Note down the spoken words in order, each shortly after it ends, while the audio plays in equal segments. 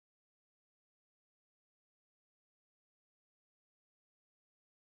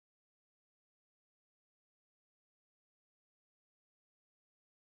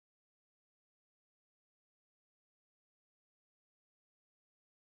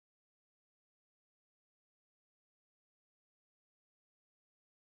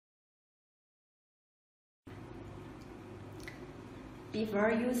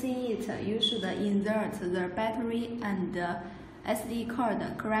Before using it, you should insert the battery and SD card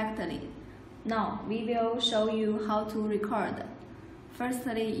correctly. Now, we will show you how to record.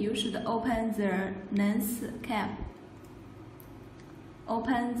 Firstly, you should open the lens cap.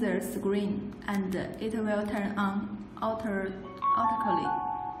 Open the screen and it will turn on automatically.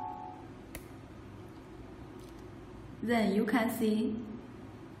 Then you can see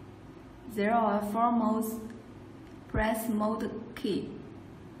there are 4 modes. Press mode key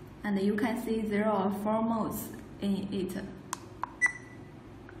and you can see there are 4 modes in it.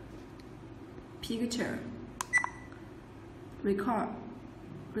 Picture, record,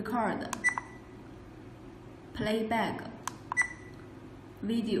 playback,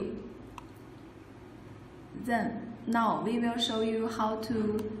 video. Then now we will show you how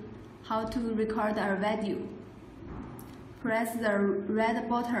to record our video. Press the red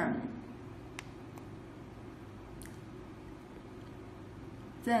button.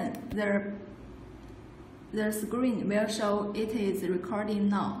 Then the screen will show it is recording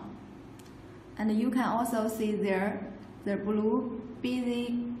now. And you can also see there the blue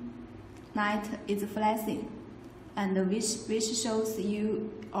busy light is flashing, and which shows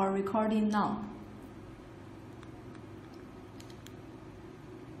you are recording now.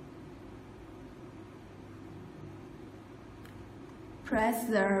 Press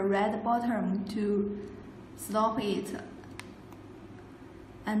the red button to stop it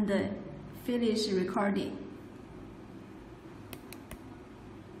and finish recording.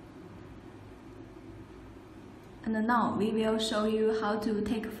 And now we will show you how to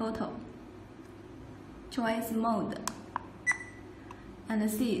take photo. Choice mode. And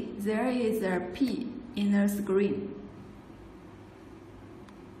see, there is a P in the screen.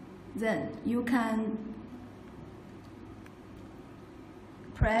 Then you can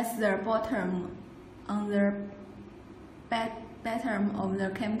press the button on the bottom of the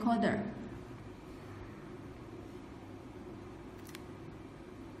camcorder.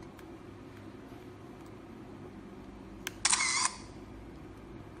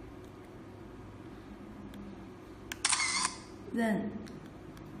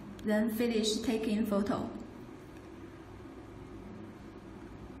 Then finish taking photo.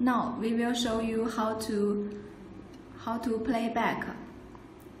 Now we will show you how to play back.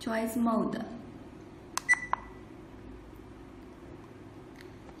 Choice mode.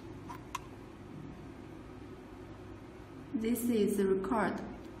 This is record.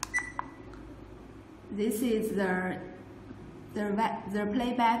 This is the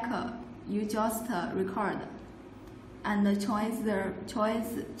playback you just record, and choose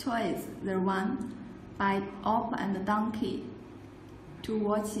the one by up and down key to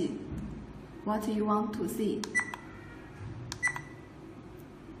watch what you want to see.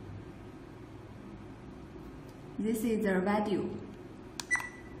 This is the video.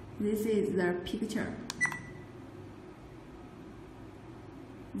 This is the picture.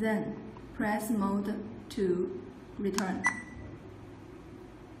 Then press mode to return.